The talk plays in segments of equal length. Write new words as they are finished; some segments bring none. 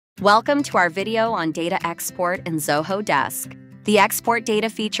Welcome to our video on data export in Zoho Desk. The export data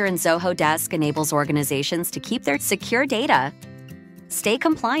feature in Zoho Desk enables organizations to keep their secure data, stay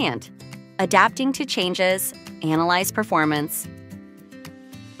compliant, adapting to changes, analyze performance.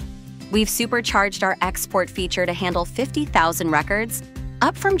 We've supercharged our export feature to handle 50,000 records,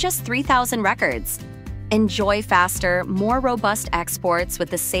 up from just 3,000 records. Enjoy faster, more robust exports with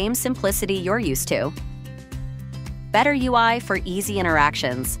the same simplicity you're used to. Better UI for easy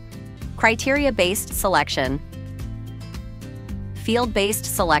interactions. Criteria-based selection. Field-based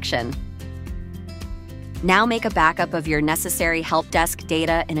selection. Now make a backup of your necessary help desk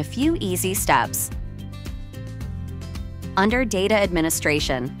data in a few easy steps. Under Data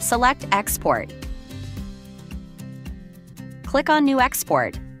Administration, select Export. Click on New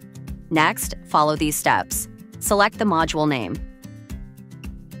Export. Next, follow these steps. Select the module name.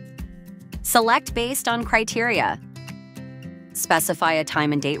 Select based on criteria. Specify a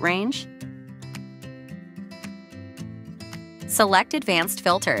time and date range. Select advanced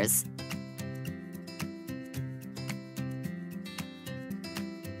filters.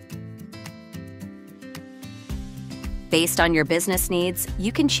 Based on your business needs,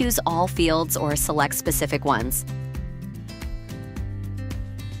 you can choose all fields or select specific ones.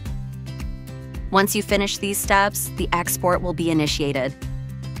 Once you finish these steps, the export will be initiated.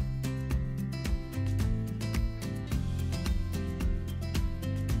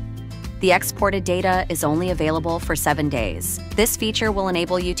 The exported data is only available for 7 days. This feature will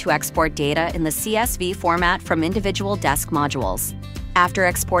enable you to export data in the CSV format from individual desk modules. After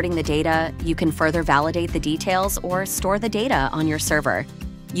exporting the data, you can further validate the details or store the data on your server.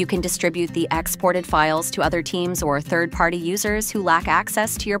 You can distribute the exported files to other teams or third-party users who lack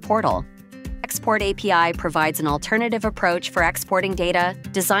access to your portal. Export API provides an alternative approach for exporting data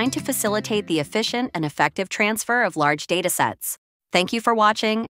designed to facilitate the efficient and effective transfer of large datasets. Thank you for watching,